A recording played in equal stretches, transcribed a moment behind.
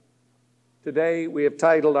Today we have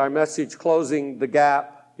titled our message, Closing the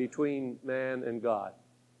Gap Between Man and God.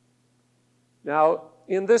 Now,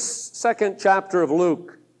 in this second chapter of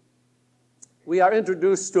Luke, we are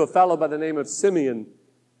introduced to a fellow by the name of Simeon.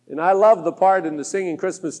 And I love the part in the Singing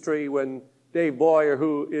Christmas Tree when Dave Boyer,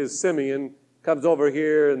 who is Simeon, comes over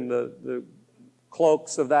here in the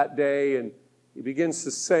cloaks of that day, and he begins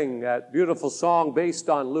to sing that beautiful song based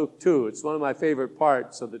on Luke 2. It's one of my favorite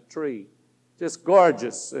parts of the tree. Just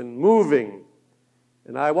gorgeous and moving.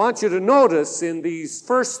 And I want you to notice in these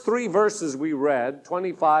first three verses we read,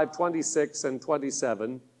 25, 26, and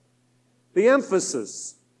 27, the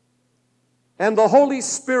emphasis. And the Holy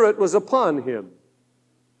Spirit was upon him.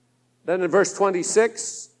 Then in verse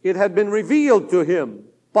 26, it had been revealed to him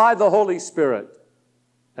by the Holy Spirit.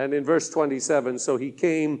 And in verse 27, so he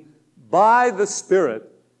came by the Spirit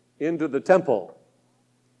into the temple.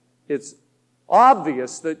 It's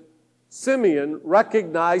obvious that Simeon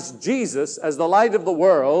recognized Jesus as the light of the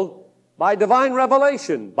world by divine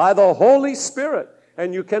revelation, by the Holy Spirit.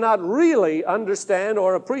 And you cannot really understand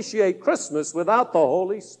or appreciate Christmas without the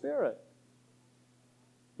Holy Spirit.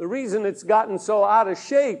 The reason it's gotten so out of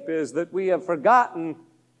shape is that we have forgotten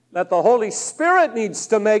that the Holy Spirit needs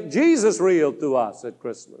to make Jesus real to us at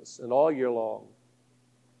Christmas and all year long.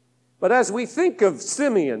 But as we think of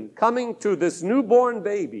Simeon coming to this newborn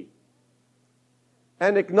baby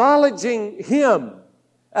and acknowledging him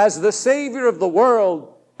as the Savior of the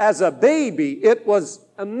world as a baby, it was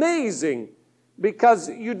amazing because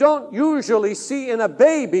you don't usually see in a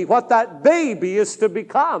baby what that baby is to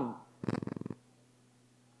become.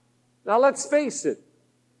 Now let's face it,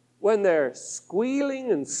 when they're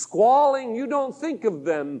squealing and squalling, you don't think of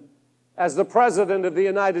them as the President of the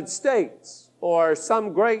United States or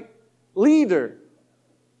some great leader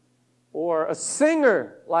or a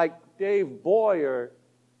singer like Dave Boyer.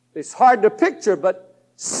 It's hard to picture, but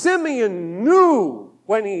Simeon knew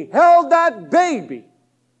when he held that baby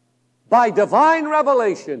by divine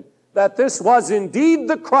revelation that this was indeed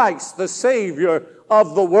the Christ, the Savior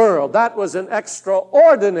of the world. That was an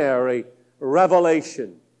extraordinary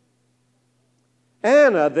revelation.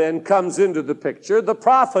 Anna then comes into the picture, the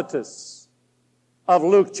prophetess of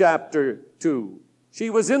Luke chapter 2. She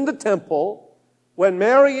was in the temple when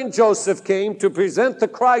Mary and Joseph came to present the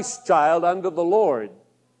Christ child unto the Lord.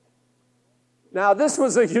 Now, this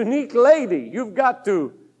was a unique lady. You've got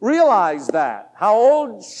to realize that. How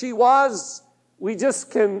old she was, we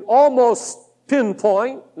just can almost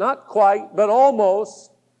pinpoint, not quite, but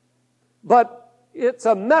almost. But it's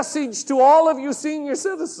a message to all of you senior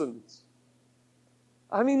citizens.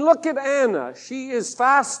 I mean, look at Anna. She is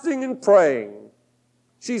fasting and praying.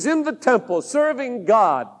 She's in the temple serving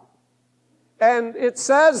God. And it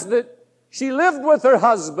says that she lived with her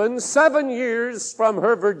husband 7 years from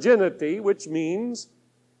her virginity, which means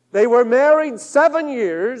they were married 7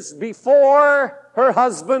 years before her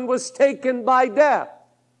husband was taken by death.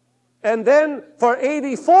 And then for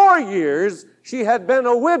 84 years, she had been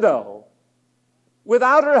a widow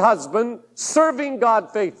without her husband, serving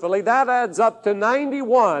God faithfully. That adds up to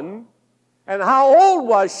 91. And how old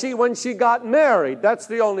was she when she got married? That's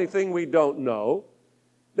the only thing we don't know.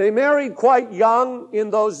 They married quite young in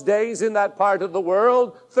those days in that part of the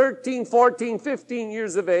world. 13, 14, 15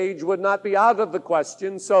 years of age would not be out of the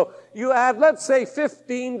question. So you add, let's say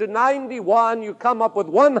 15 to 91, you come up with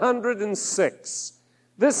 106.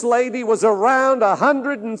 This lady was around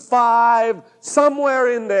 105,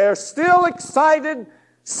 somewhere in there, still excited,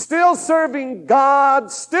 still serving God,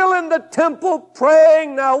 still in the temple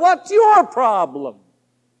praying. Now, what's your problem?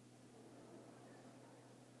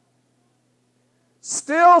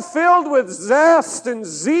 Still filled with zest and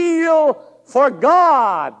zeal for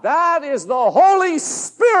God. That is the Holy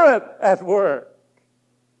Spirit at work.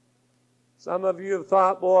 Some of you have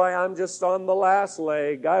thought, boy, I'm just on the last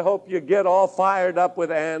leg. I hope you get all fired up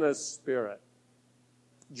with Anna's spirit.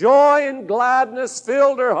 Joy and gladness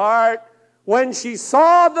filled her heart when she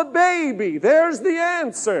saw the baby. There's the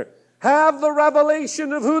answer. Have the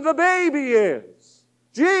revelation of who the baby is.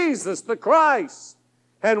 Jesus, the Christ,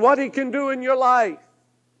 and what He can do in your life.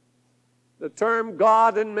 The term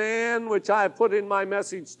God and man, which I put in my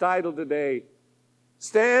message title today,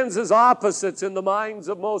 stands as opposites in the minds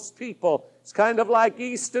of most people. It's kind of like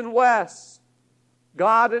east and west.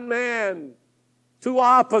 God and man, two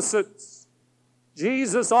opposites.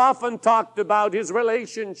 Jesus often talked about His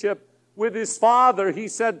relationship with His Father. He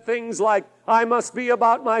said things like, I must be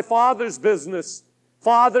about my Father's business.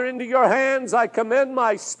 Father, into your hands I commend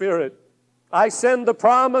my spirit. I send the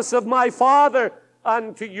promise of my Father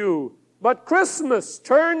unto you. But Christmas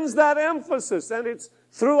turns that emphasis, and it's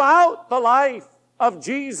throughout the life of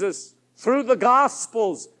Jesus, through the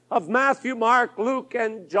Gospels, of Matthew, Mark, Luke,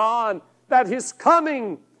 and John, that his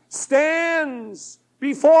coming stands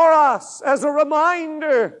before us as a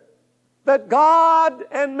reminder that God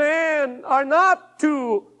and man are not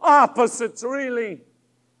two opposites, really,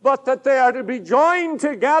 but that they are to be joined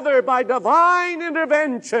together by divine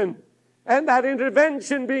intervention, and that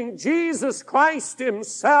intervention being Jesus Christ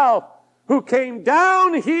himself, who came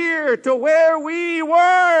down here to where we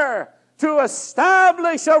were to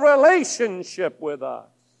establish a relationship with us.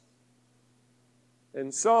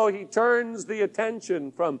 And so he turns the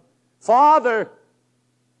attention from Father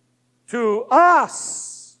to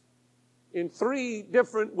us in three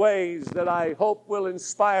different ways that I hope will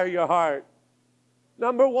inspire your heart.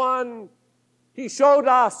 Number one, he showed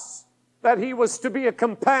us that he was to be a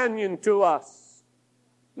companion to us.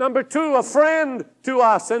 Number two, a friend to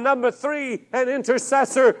us. And number three, an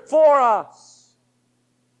intercessor for us.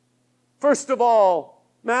 First of all,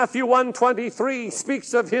 Matthew 1:23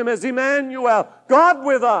 speaks of him as Emmanuel, God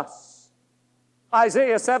with us.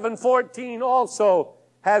 Isaiah 7:14 also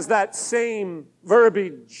has that same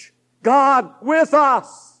verbiage, God with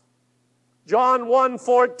us. John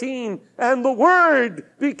 1:14, and the Word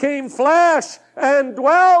became flesh and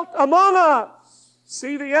dwelt among us.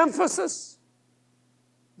 See the emphasis?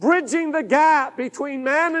 Bridging the gap between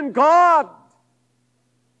man and God.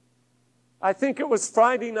 I think it was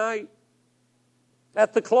Friday night.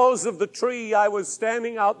 At the close of the tree, I was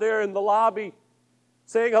standing out there in the lobby,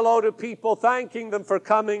 saying hello to people, thanking them for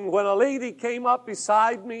coming, when a lady came up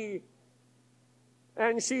beside me,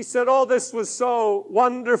 and she said, oh, this was so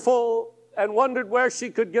wonderful, and wondered where she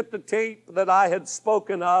could get the tape that I had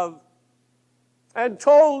spoken of, and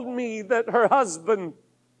told me that her husband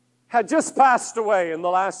had just passed away in the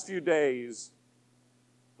last few days.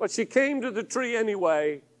 But she came to the tree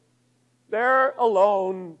anyway, there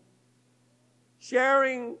alone,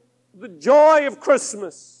 sharing the joy of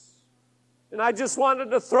Christmas. And I just wanted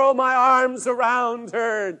to throw my arms around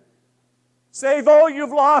her and say, though you've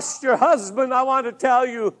lost your husband, I want to tell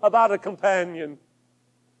you about a companion.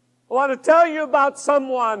 I want to tell you about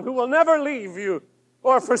someone who will never leave you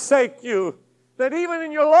or forsake you, that even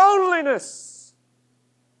in your loneliness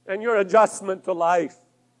and your adjustment to life,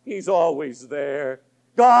 he's always there.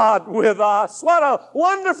 God with us. What a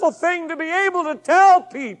wonderful thing to be able to tell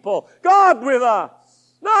people. God with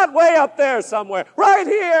us. Not way up there somewhere. Right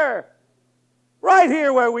here. Right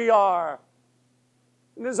here where we are.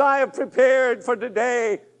 And as I have prepared for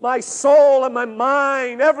today, my soul and my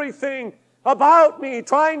mind, everything about me,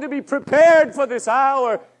 trying to be prepared for this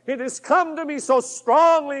hour, it has come to me so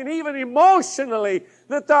strongly and even emotionally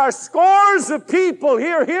that there are scores of people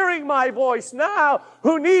here hearing my voice now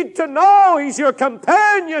who need to know he's your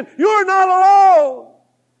companion. You're not alone.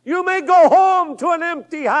 You may go home to an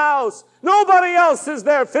empty house. Nobody else is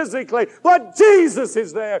there physically, but Jesus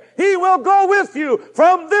is there. He will go with you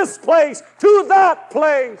from this place to that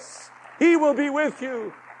place. He will be with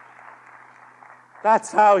you.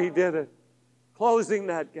 That's how he did it. Closing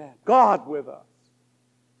that gap. God with us.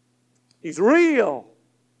 He's real.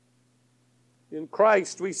 In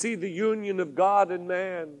Christ, we see the union of God and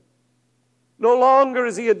man. No longer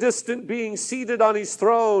is he a distant being seated on his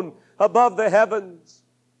throne above the heavens.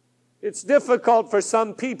 It's difficult for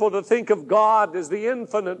some people to think of God as the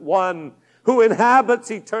infinite one who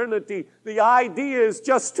inhabits eternity. The idea is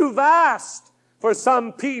just too vast for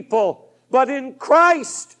some people. But in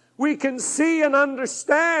Christ, we can see and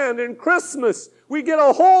understand. In Christmas, we get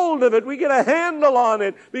a hold of it. We get a handle on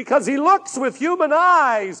it because he looks with human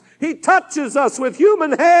eyes. He touches us with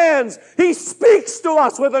human hands. He speaks to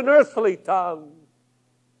us with an earthly tongue.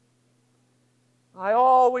 I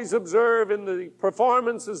always observe in the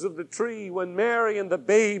performances of the tree when Mary and the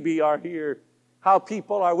baby are here, how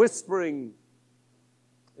people are whispering.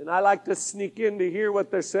 And I like to sneak in to hear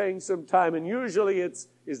what they're saying sometime. And usually it's,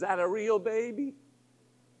 is that a real baby?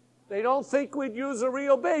 They don't think we'd use a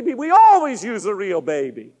real baby. We always use a real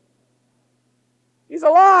baby. He's a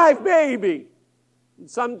live baby. And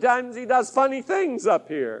sometimes he does funny things up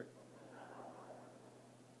here.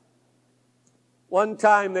 One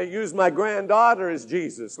time they used my granddaughter as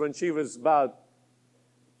Jesus when she was about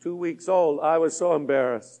 2 weeks old. I was so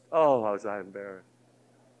embarrassed. Oh, was I embarrassed.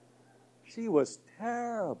 She was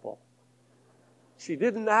terrible. She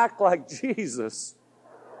didn't act like Jesus.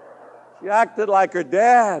 She acted like her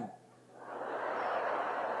dad.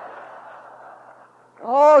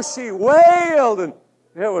 Oh, she wailed, and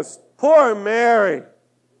it was poor Mary.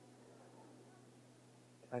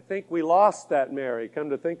 I think we lost that Mary, come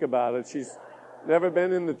to think about it. She's never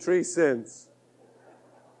been in the tree since.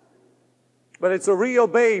 But it's a real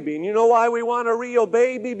baby. And you know why we want a real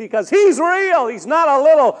baby? Because he's real. He's not a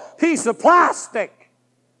little piece of plastic.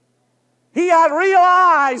 He had real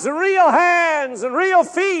eyes and real hands and real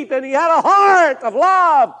feet, and he had a heart of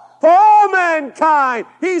love for all mankind.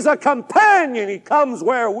 He's a companion. He comes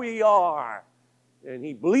where we are. And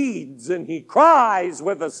he bleeds and he cries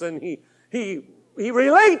with us and he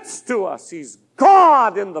relates to us. He's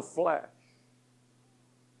God in the flesh.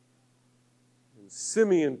 And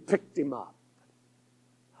Simeon picked him up,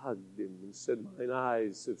 hugged him, and said, "Mine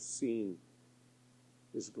eyes have seen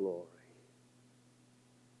his glory."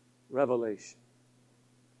 Revelation.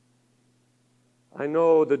 I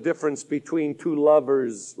know the difference between two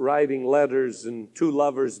lovers writing letters and two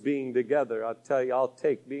lovers being together. I'll tell you, I'll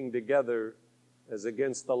take being together as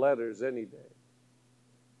against the letters any day.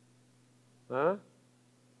 Huh?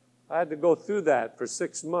 I had to go through that for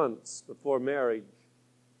 6 months before marriage.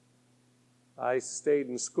 I stayed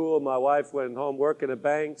in school. My wife went home working at a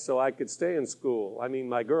bank so I could stay in school. I mean,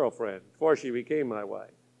 my girlfriend, before she became my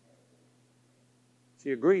wife.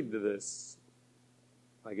 She agreed to this,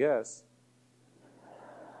 I guess.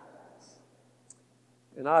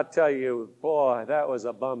 And I'll tell you, boy, that was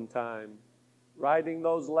a bum time. Writing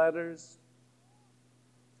those letters,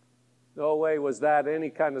 no way was that any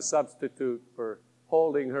kind of substitute for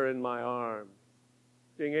holding her in my arms,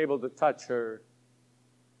 being able to touch her.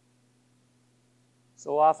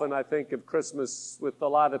 So often I think of Christmas with a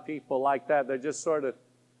lot of people like that. They're just sort of,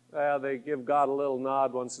 they give God a little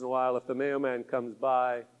nod once in a while if the mailman comes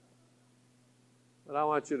by. But I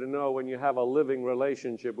want you to know, when you have a living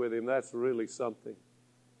relationship with Him, that's really something.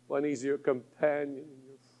 When He's your companion and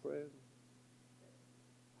your friend.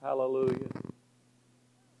 Hallelujah.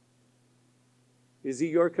 Is He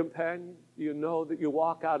your companion? Do you know that you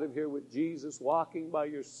walk out of here with Jesus walking by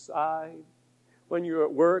your side? When you're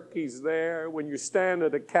at work, He's there. When you stand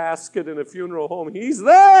at a casket in a funeral home, He's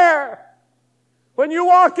there. When you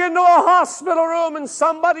walk into a hospital room and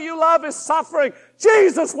somebody you love is suffering,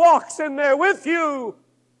 Jesus walks in there with you.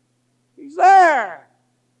 He's there.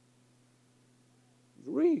 He's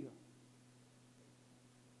real.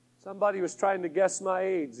 Somebody was trying to guess my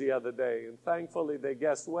age the other day, and thankfully they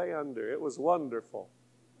guessed way under. It was wonderful.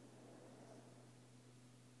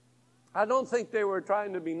 I don't think they were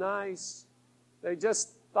trying to be nice. They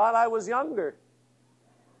just thought I was younger.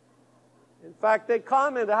 In fact, they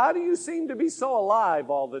commented, "How do you seem to be so alive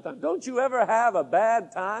all the time? Don't you ever have a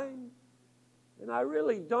bad time?" And I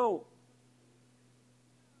really don't.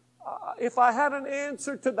 If I had an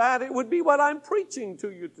answer to that, it would be what I'm preaching to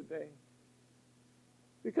you today.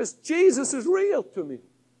 Because Jesus is real to me.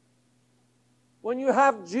 When you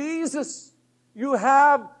have Jesus, you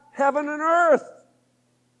have heaven and earth.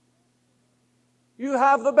 You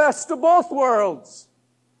have the best of both worlds.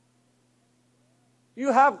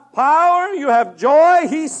 You have power, you have joy.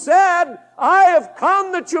 He said, "I have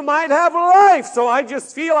come that you might have life." So I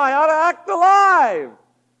just feel I ought to act alive.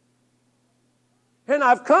 And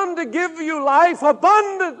I've come to give you life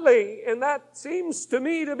abundantly. And that seems to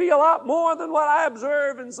me to be a lot more than what I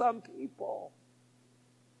observe in some people.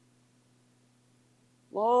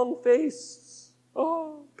 Long faces.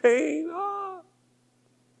 Oh, pain. Oh.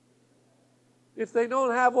 If they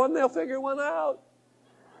don't have one, they'll figure one out.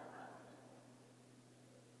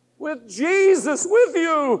 With Jesus with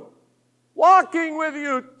you, walking with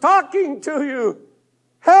you, talking to you,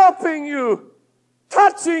 helping you,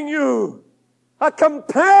 touching you, a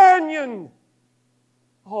companion.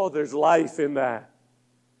 Oh, there's life in that.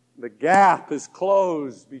 The gap is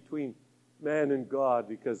closed between man and God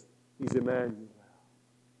because He's Emmanuel.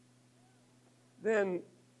 Then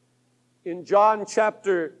in John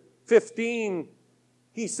chapter 15,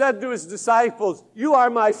 He said to His disciples, "You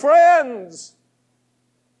are my friends."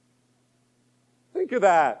 Think of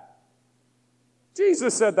that.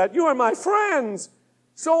 Jesus said that. You are my friends.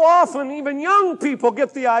 So often, even young people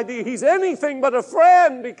get the idea He's anything but a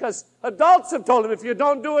friend because adults have told Him if you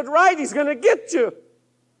don't do it right, He's going to get you.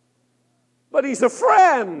 But He's a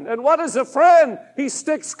friend. And what is a friend? He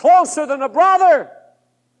sticks closer than a brother.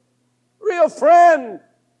 Real friend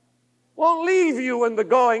won't leave you when the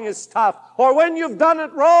going is tough or when you've done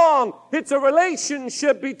it wrong. It's a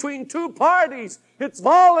relationship between two parties. It's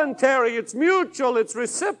voluntary, it's mutual, it's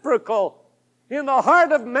reciprocal. In the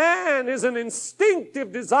heart of man is an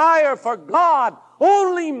instinctive desire for God.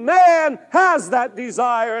 Only man has that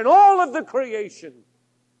desire in all of the creation.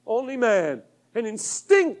 Only man. An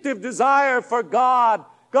instinctive desire for God.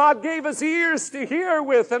 God gave us ears to hear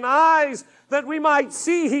with and eyes that we might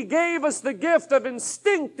see. He gave us the gift of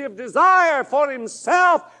instinctive desire for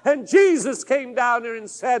Himself. And Jesus came down here and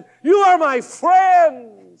said, "You are my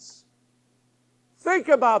friends." Think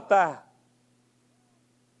about that.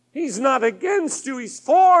 He's not against you, He's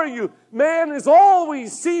for you. Man is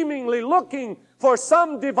always seemingly looking for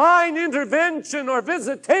some divine intervention or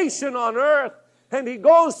visitation on earth, and he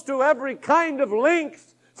goes to every kind of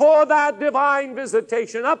length for that divine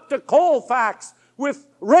visitation, up to Colfax with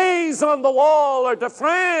rays on the wall, or to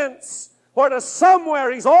France, or to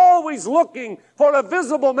somewhere. He's always looking for a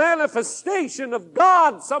visible manifestation of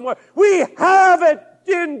God somewhere. We have it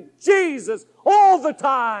in Jesus all the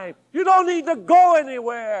time. You don't need to go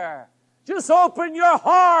anywhere. Just open your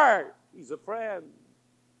heart. He's a friend.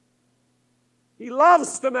 He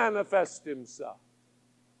loves to manifest himself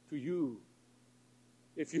to you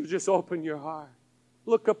if you just open your heart.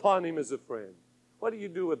 Look upon him as a friend. What do you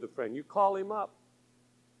do with a friend? You call him up,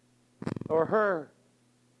 or her.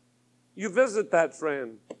 You visit that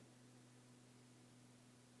friend.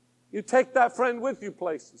 You take that friend with you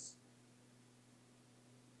places.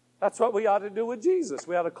 That's what we ought to do with Jesus.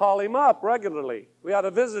 We ought to call him up regularly. We ought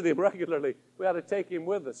to visit him regularly. We ought to take him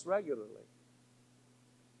with us regularly.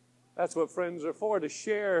 That's what friends are for, to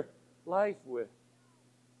share life with.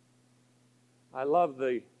 I love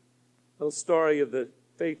the little story of the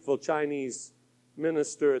faithful Chinese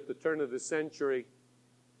minister at the turn of the century.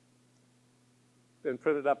 Been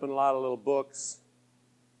printed up in a lot of little books.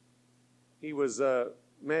 He was a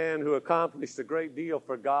man who accomplished a great deal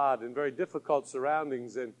for God in very difficult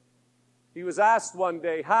surroundings. And he was asked one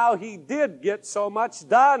day how he did get so much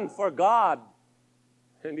done for God.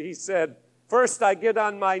 And he said, "First I get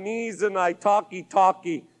on my knees and I talkie.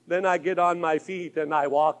 Then I get on my feet and I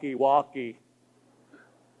walkie.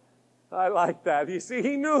 I like that. You see,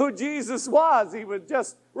 he knew who Jesus was. He was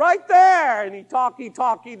just right there. And he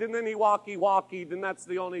talkied, and then he walkied. And that's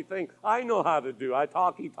the only thing I know how to do. I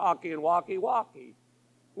talkie and walkie.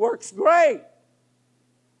 Works great.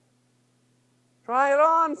 Try it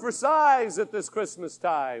on for size at this Christmas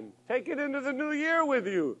time. Take it into the new year with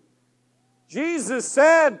you. Jesus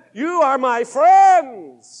said, "You are my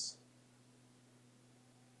friends."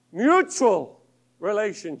 Mutual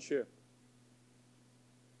relationship.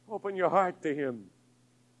 Open your heart to him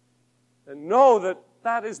and know that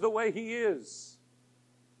that is the way he is.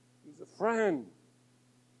 He's a friend.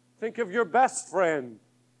 Think of your best friend.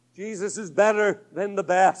 Jesus is better than the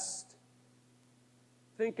best.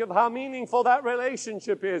 Think of how meaningful that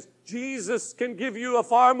relationship is. Jesus can give you a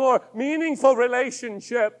far more meaningful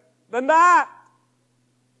relationship than that.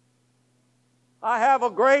 I have a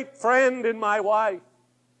great friend in my wife.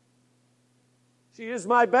 She is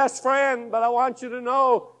my best friend, but I want you to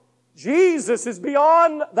know Jesus is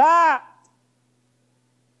beyond that.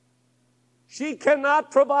 She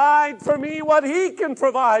cannot provide for me what he can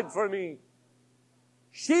provide for me.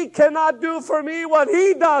 She cannot do for me what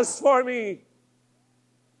he does for me.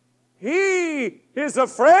 He is a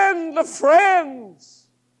friend of friends.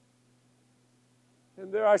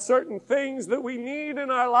 And there are certain things that we need in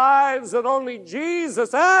our lives that only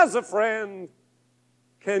Jesus as a friend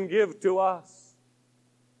can give to us.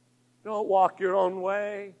 Don't walk your own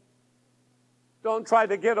way. Don't try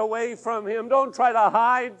to get away from him. Don't try to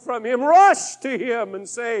hide from him. Rush to him and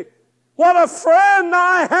say, "What a friend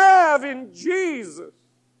I have in Jesus.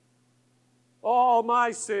 All my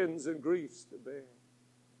sins and griefs to bear."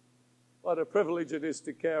 What a privilege it is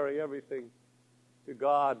to carry everything to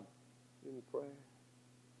God in prayer.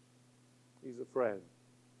 He's a friend.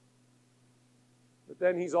 But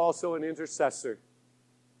then he's also an intercessor.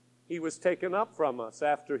 He was taken up from us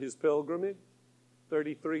after his pilgrimage,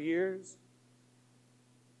 33 years.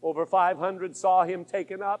 Over 500 saw him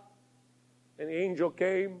taken up. An angel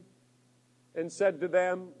came and said to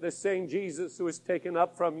them, "This same Jesus who is taken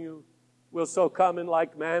up from you will so come in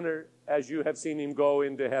like manner as you have seen him go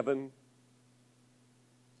into heaven."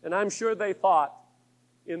 And I'm sure they thought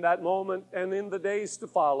in that moment and in the days to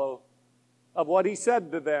follow of what he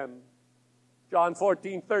said to them. John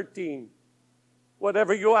 14:13.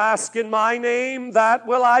 "Whatever you ask in my name, that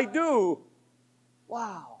will I do."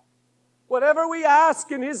 Wow. Whatever we ask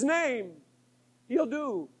in his name, he'll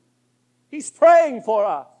do. He's praying for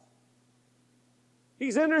us.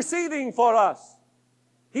 He's interceding for us.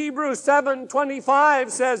 Hebrews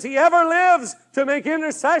 7:25 says he ever lives to make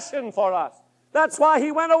intercession for us. That's why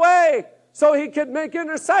he went away, so he could make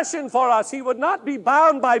intercession for us. He would not be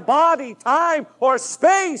bound by body, time, or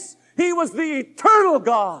space. He was the eternal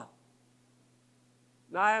God.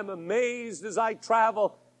 And I am amazed as I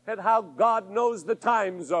travel at how God knows the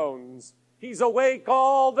time zones. He's awake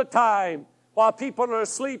all the time. While people are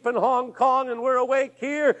asleep in Hong Kong and we're awake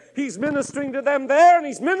here, he's ministering to them there and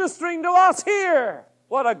he's ministering to us here.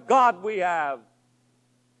 What a God we have.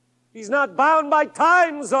 He's not bound by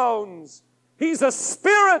time zones. He's a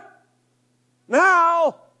spirit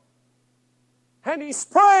now, and he's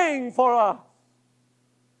praying for us.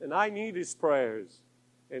 And I need his prayers.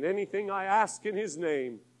 And anything I ask in His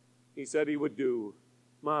name, He said He would do.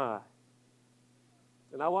 My.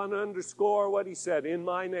 And I want to underscore what He said, in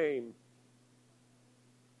my name.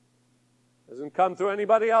 Doesn't come through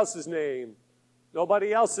anybody else's name.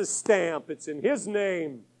 Nobody else's stamp. It's in His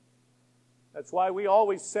name. That's why we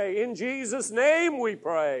always say, in Jesus' name we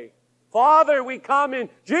pray. Father, we come in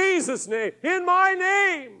Jesus' name, in my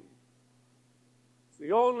name. It's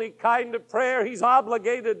the only kind of prayer He's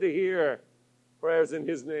obligated to hear. Prayers in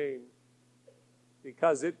His name.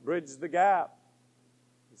 Because it bridges the gap.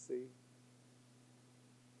 You see?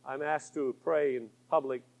 I'm asked to pray in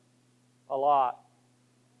public a lot.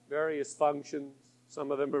 Various functions.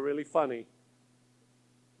 Some of them are really funny.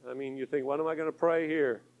 I mean, you think, what am I going to pray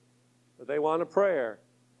here? But they want a prayer.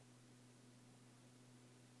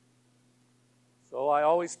 So I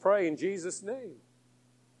always pray in Jesus' name.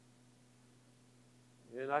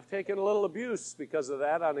 And I've taken a little abuse because of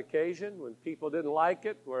that on occasion. When people didn't like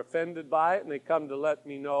it, were offended by it, and they come to let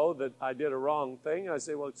me know that I did a wrong thing, I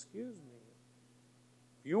say, well, excuse me.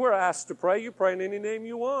 If you were asked to pray, you pray in any name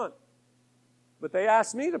you want. But they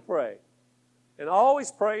asked me to pray. And I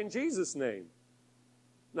always pray in Jesus' name.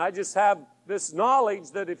 And I just have this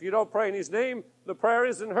knowledge that if you don't pray in His name, the prayer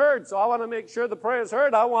isn't heard. So I want to make sure the prayer is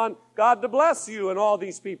heard. I want God to bless you and all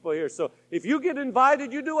these people here. So if you get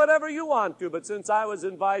invited, you do whatever you want to. But since I was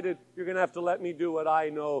invited, you're going to have to let me do what I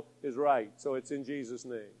know is right. So it's in Jesus'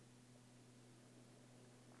 name.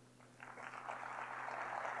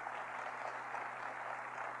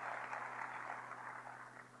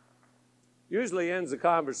 Usually ends the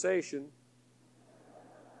conversation.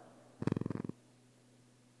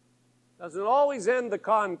 Doesn't always end the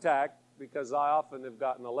contact, because I often have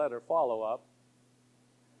gotten a letter follow-up.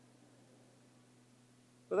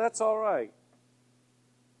 But that's all right.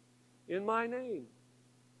 In my name.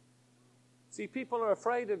 See, people are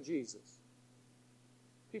afraid of Jesus.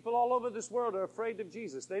 People all over this world are afraid of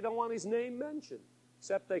Jesus. They don't want His name mentioned,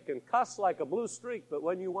 except they can cuss like a blue streak, but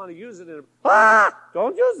when you want to use it in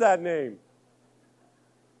don't use that name.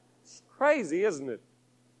 It's crazy, isn't it?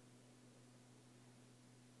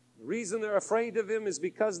 The reason they're afraid of Him is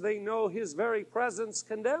because they know His very presence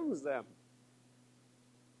condemns them.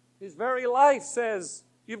 His very life says,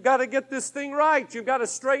 you've got to get this thing right. You've got to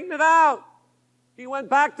straighten it out. He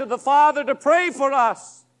went back to the Father to pray for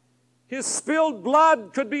us. His spilled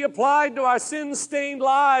blood could be applied to our sin-stained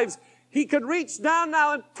lives. He could reach down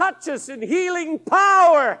now and touch us in healing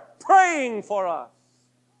power, praying for us.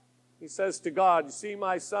 He says to God, you see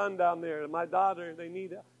my son down there, and my daughter, they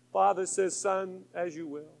need help. Father says, son, as you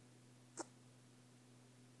will.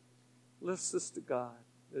 Lifts us to God.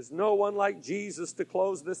 There's no one like Jesus to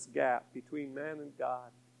close this gap between man and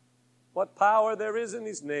God. What power there is in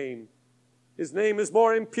His name. His name is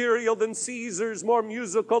more imperial than Caesar's, more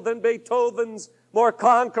musical than Beethoven's, more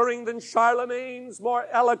conquering than Charlemagne's, more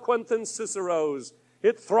eloquent than Cicero's.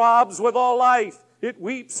 It throbs with all life. It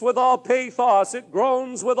weeps with all pathos. It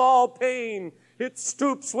groans with all pain. It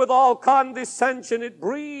stoops with all condescension. It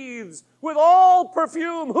breathes with all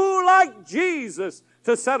perfume. Who like Jesus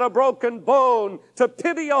to set a broken bone, to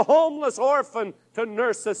pity a homeless orphan, to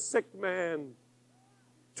nurse a sick man,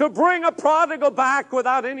 to bring a prodigal back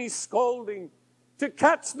without any scolding, to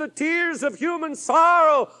catch the tears of human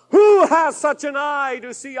sorrow? Who has such an eye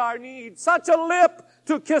to see our need, such a lip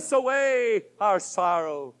to kiss away our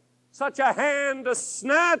sorrow, such a hand to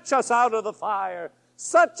snatch us out of the fire,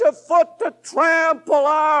 such a foot to trample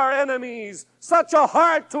our enemies, such a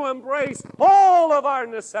heart to embrace all of our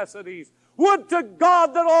necessities? Would to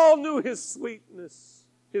God that all knew His sweetness,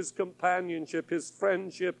 His companionship, His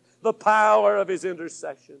friendship, the power of His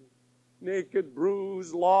intercession. Naked,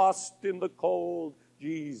 bruised, lost in the cold,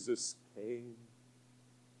 Jesus came.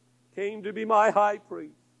 Came to be my high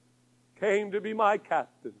priest. Came to be my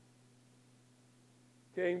captain.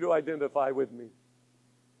 Came to identify with me.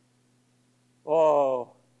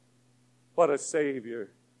 Oh, what a Savior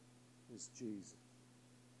is Jesus.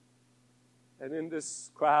 And in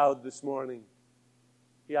this crowd this morning,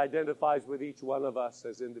 He identifies with each one of us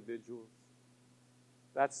as individuals.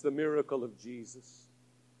 That's the miracle of Jesus.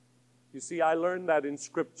 You see, I learned that in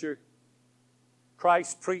Scripture.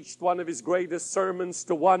 Christ preached one of His greatest sermons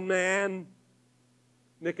to one man,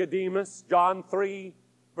 Nicodemus. John 3,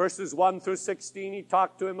 verses 1 through 16, He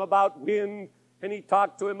talked to him about wind, and He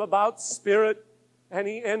talked to him about spirit. And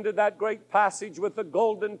He ended that great passage with the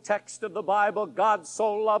golden text of the Bible. God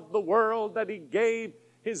so loved the world that He gave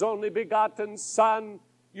His only begotten Son.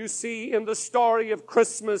 You see, in the story of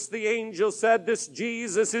Christmas, the angel said, this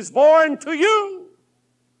Jesus is born to you.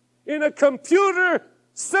 In a computer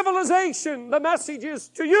civilization, the message is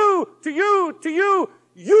to you, to you, to you.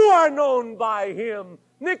 You are known by Him.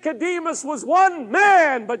 Nicodemus was one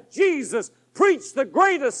man, but Jesus preached the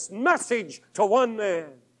greatest message to one man.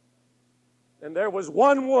 And there was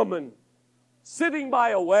one woman sitting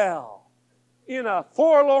by a well in a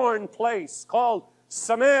forlorn place called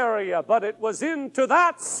Samaria, but it was into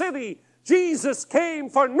that city Jesus came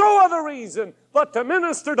for no other reason but to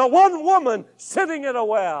minister to one woman sitting at a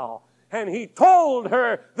well. And he told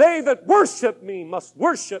her, they that worship me must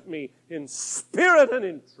worship me in spirit and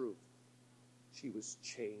in truth. She was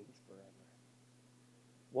changed forever.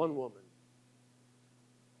 One woman.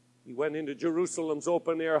 He went into Jerusalem's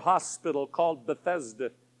open-air hospital called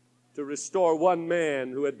Bethesda to restore one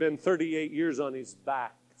man who had been 38 years on his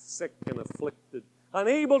back, sick and afflicted,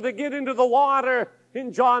 unable to get into the water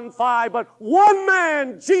in John 5. But one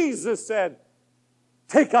man, Jesus said,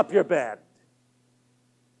 take up your bed.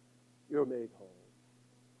 You're made whole.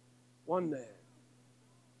 One man.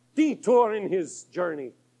 Detour in his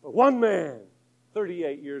journey. But one man,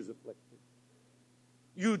 38 years afflicted.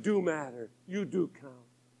 You do matter. You do count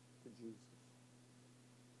to Jesus.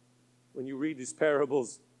 When you read his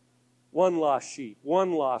parables, one lost sheep,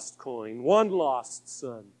 one lost coin, one lost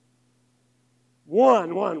son. One.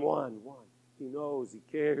 He knows, he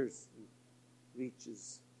cares, he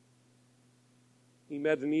reaches. He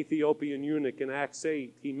met an Ethiopian eunuch in Acts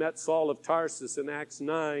 8. He met Saul of Tarsus in Acts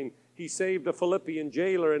 9. He saved a Philippian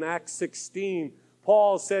jailer in Acts 16.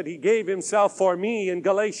 Paul said he gave himself for me in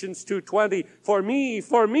Galatians 2:20. For me,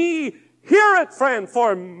 hear it, friend,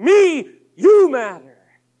 for me, you matter.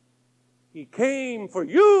 He came for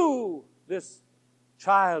you. This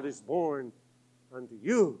child is born unto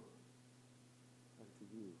you.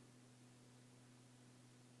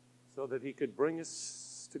 So that he could bring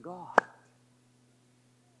us to God.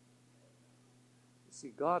 You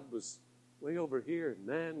see, God was way over here and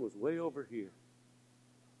man was way over here.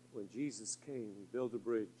 When Jesus came, he built a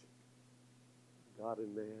bridge. God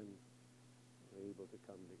and man were able to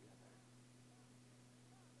come together.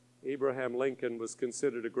 Abraham Lincoln was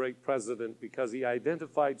considered a great president because he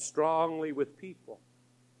identified strongly with people.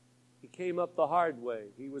 He came up the hard way.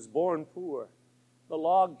 He was born poor. The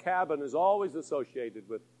log cabin is always associated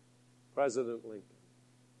with President Lincoln.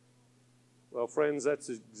 Well, friends, that's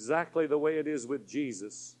exactly the way it is with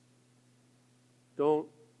Jesus. Don't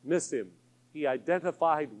miss him. He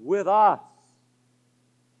identified with us.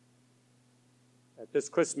 At this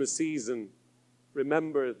Christmas season,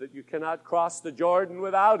 remember that you cannot cross the Jordan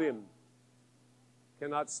without him. You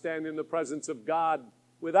cannot stand in the presence of God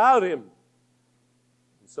without him.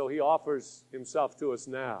 And so he offers himself to us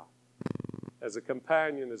now as a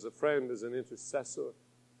companion, as a friend, as an intercessor.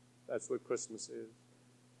 That's what Christmas is.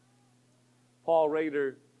 Paul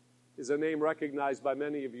Rader is a name recognized by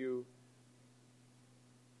many of you.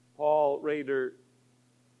 Paul Rader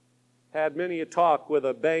had many a talk with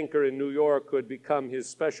a banker in New York who had become his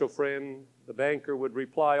special friend. The banker would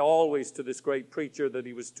reply always to this great preacher that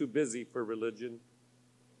he was too busy for religion.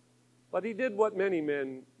 But he did what many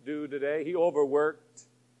men do today. He overworked,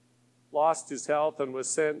 lost his health, and was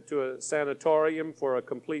sent to a sanatorium for a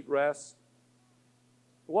complete rest.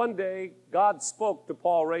 One day, God spoke to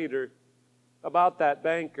Paul Rader about that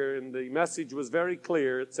banker, and the message was very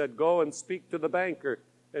clear. It said, go and speak to the banker.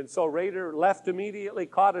 And so Rader left immediately,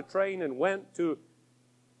 caught a train, and went to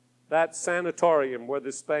that sanatorium where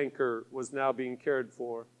this banker was now being cared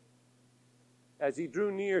for. As he drew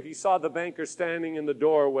near, he saw the banker standing in the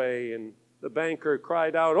doorway, and the banker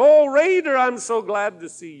cried out, "Oh, Rader, I'm so glad to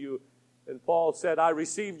see you." And Paul said, "I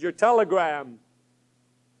received your telegram."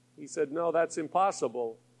 He said, "No, that's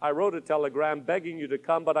impossible. I wrote a telegram begging you to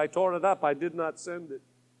come, but I tore it up. I did not send it."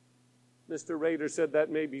 Mr. Rader said, "That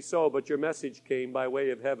may be so, but your message came by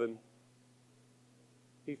way of heaven."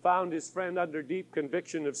 He found his friend under deep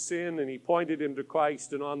conviction of sin, and he pointed him to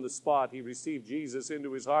Christ, and on the spot he received Jesus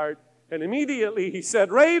into his heart. And immediately he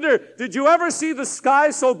said, "Rader, did you ever see the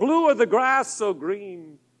sky so blue or the grass so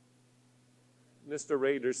green?" Mr.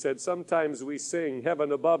 Rader said, "Sometimes we sing,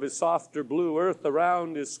 heaven above is softer blue, earth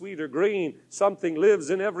around is sweeter green. Something lives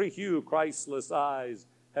in every hue Christless eyes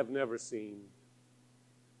have never seen."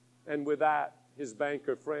 And with that, his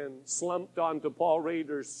banker friend slumped onto Paul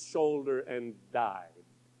Rader's shoulder and died.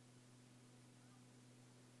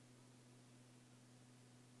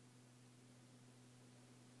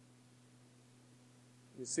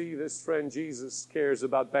 You see, this friend Jesus cares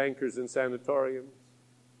about bankers in sanatoriums,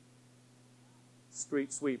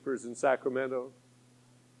 street sweepers in Sacramento,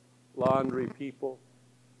 laundry people,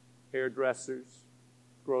 hairdressers,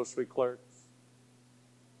 grocery clerks,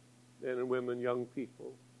 men and women, young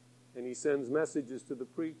people. And he sends messages to the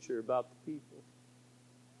preacher about the people.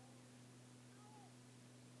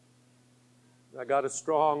 I got a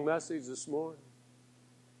strong message this morning.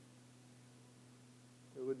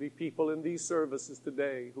 There would be people in these services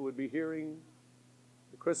today who would be hearing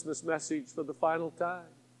the Christmas message for the final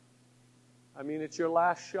time. I mean, it's your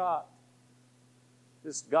last shot.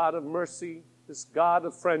 This God of mercy, this God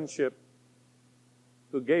of friendship,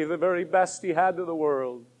 who gave the very best He had to the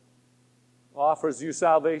world, offers you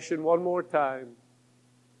salvation one more time.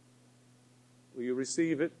 Will you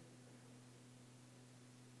receive it?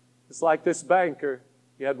 It's like this banker.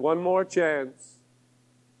 He had one more chance.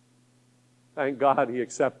 Thank God he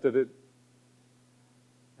accepted it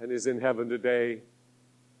and is in heaven today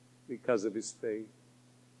because of his faith.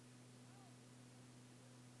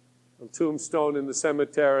 A tombstone in the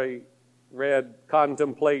cemetery read,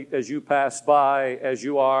 "Contemplate as you pass by, as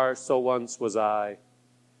you are, so once was I.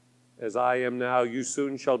 As I am now, you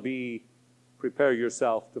soon shall be. Prepare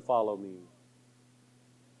yourself to follow me."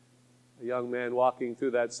 A young man walking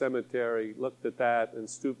through that cemetery looked at that and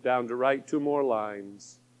stooped down to write 2 more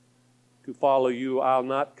lines. "To follow you, I'll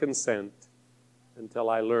not consent until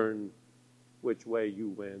I learn which way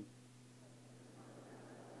you went."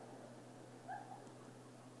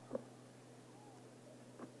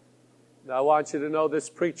 Now, I want you to know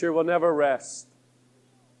this preacher will never rest.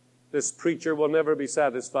 This preacher will never be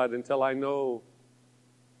satisfied until I know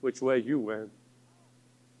which way you went.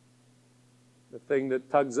 The thing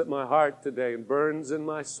that tugs at my heart today and burns in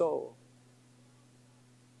my soul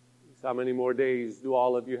is how many more days do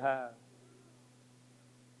all of you have?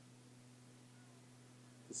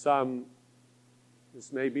 To some,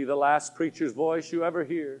 this may be the last preacher's voice you ever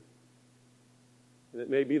hear. And it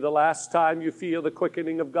may be the last time you feel the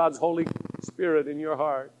quickening of God's Holy Spirit in your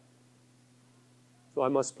heart. So I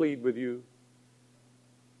must plead with you.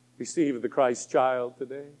 Receive the Christ child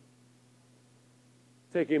today.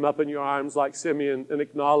 Take him up in your arms like Simeon and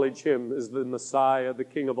acknowledge him as the Messiah, the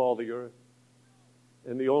King of all the earth,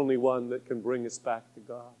 and the only one that can bring us back to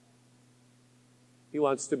God. He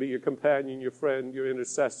wants to be your companion, your friend, your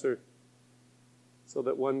intercessor, so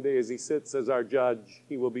that one day as he sits as our judge,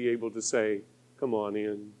 he will be able to say, "Come on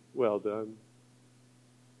in, well done."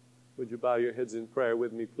 Would you bow your heads in prayer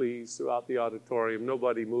with me, please, throughout the auditorium?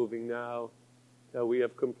 Nobody moving now till we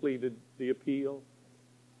have completed the appeal.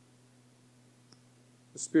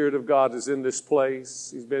 The Spirit of God is in this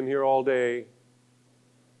place. He's been here all day.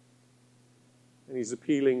 And He's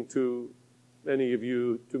appealing to many of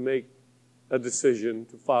you to make a decision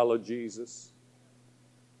to follow Jesus.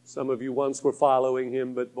 Some of you once were following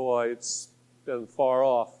Him, but boy, it's been far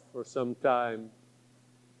off for some time.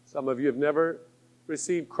 Some of you have never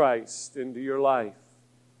received Christ into your life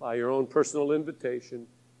by your own personal invitation.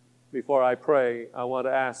 Before I pray, I want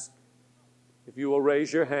to ask if you will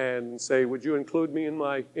raise your hand and say, "Would you include me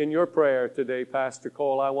in your prayer today, Pastor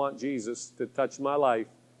Cole? I want Jesus to touch my life.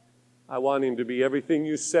 I want Him to be everything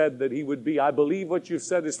you said that He would be. I believe what you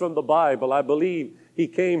said is from the Bible. I believe He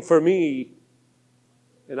came for me,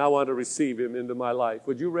 and I want to receive Him into my life."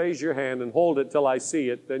 Would you raise your hand and hold it till I see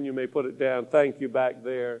it? Then you may put it down. Thank you back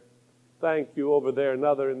there. Thank you over there.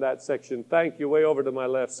 Another in that section. Thank you way over to my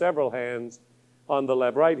left. Several hands on the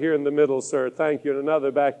left. Right here in the middle, sir. Thank you. And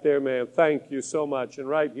another back there, ma'am. Thank you so much. And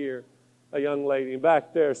right here, a young lady.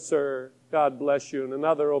 Back there, sir. God bless you. And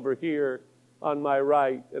another over here on my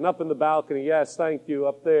right. And up in the balcony. Yes, thank you.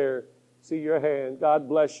 Up there. See your hand. God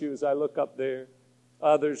bless you as I look up there.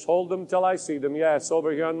 Others, hold them till I see them. Yes,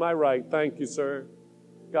 over here on my right. Thank you, sir.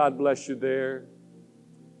 God bless you there.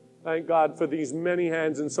 Thank God for these many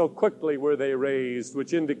hands, and so quickly were they raised,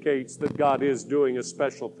 which indicates that God is doing a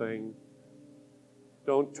special thing.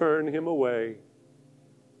 Don't turn Him away.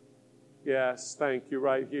 Yes, thank you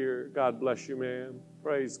right here. God bless you, ma'am.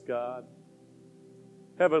 Praise God.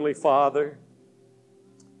 Heavenly Father,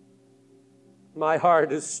 my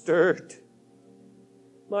heart is stirred.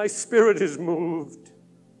 My spirit is moved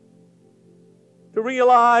to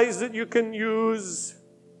realize that you can use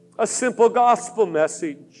a simple gospel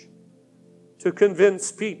message to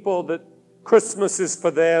convince people that Christmas is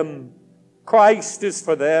for them. Christ is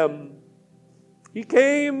for them. He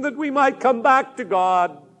came that we might come back to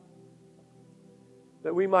God,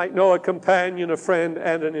 that we might know a companion, a friend,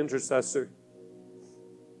 and an intercessor.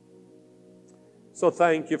 So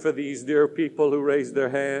thank you for these dear people who raised their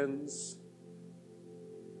hands.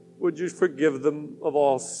 Would you forgive them of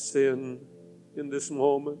all sin in this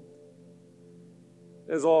moment?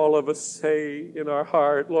 As all of us say in our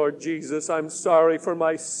heart, "Lord Jesus, I'm sorry for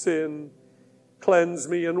my sin. Cleanse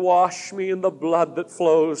me and wash me in the blood that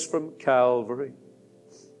flows from Calvary.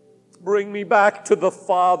 Bring me back to the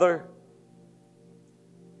Father.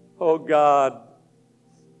 Oh God,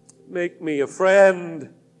 make me a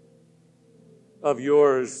friend of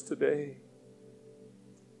yours today."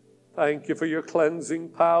 Thank you for your cleansing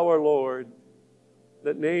power, Lord.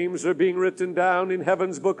 that names are being written down in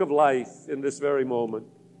heaven's book of life in this very moment.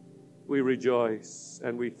 We rejoice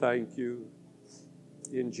and we thank you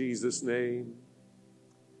in Jesus' name.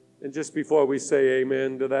 And just before we say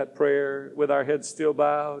amen to that prayer, with our heads still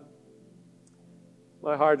bowed,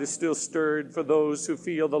 my heart is still stirred for those who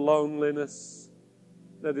feel the loneliness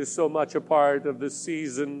that is so much a part of this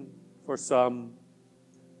season for some.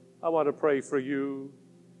 I want to pray for you.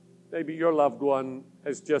 Maybe your loved one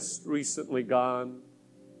has just recently gone.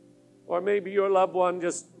 Or maybe your loved one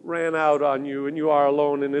just ran out on you and you are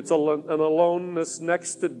alone, and it's an aloneness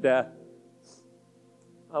next to death.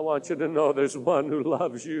 I want you to know there's one who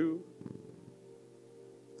loves you.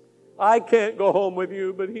 I can't go home with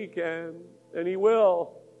you, but he can, and he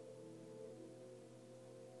will.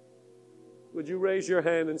 Would you raise your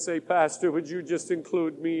hand and say, Pastor, would you just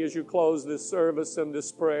include me as you close this service and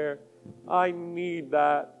this prayer? I need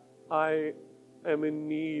that. I am in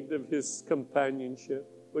need of his companionship.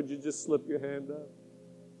 Would you just slip your hand up?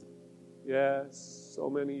 Yes, so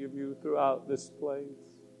many of you throughout this place.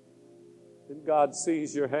 And God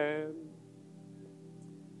sees your hand.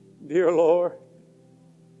 Dear Lord.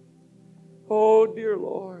 Oh, dear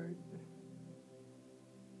Lord.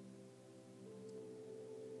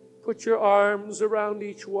 Put your arms around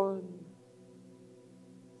each one.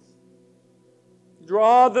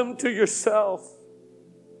 Draw them to yourself.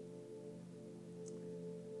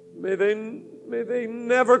 May they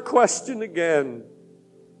never question again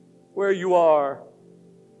where you are.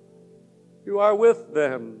 You are with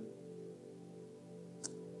them.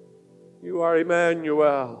 You are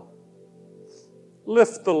Emmanuel.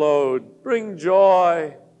 Lift the load. Bring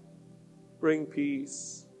joy. Bring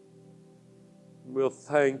peace. We'll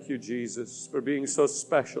thank you, Jesus, for being so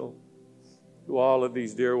special to all of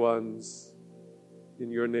these dear ones.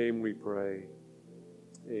 In your name we pray.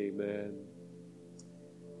 Amen.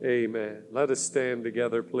 Amen. Let us stand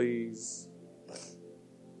together, please.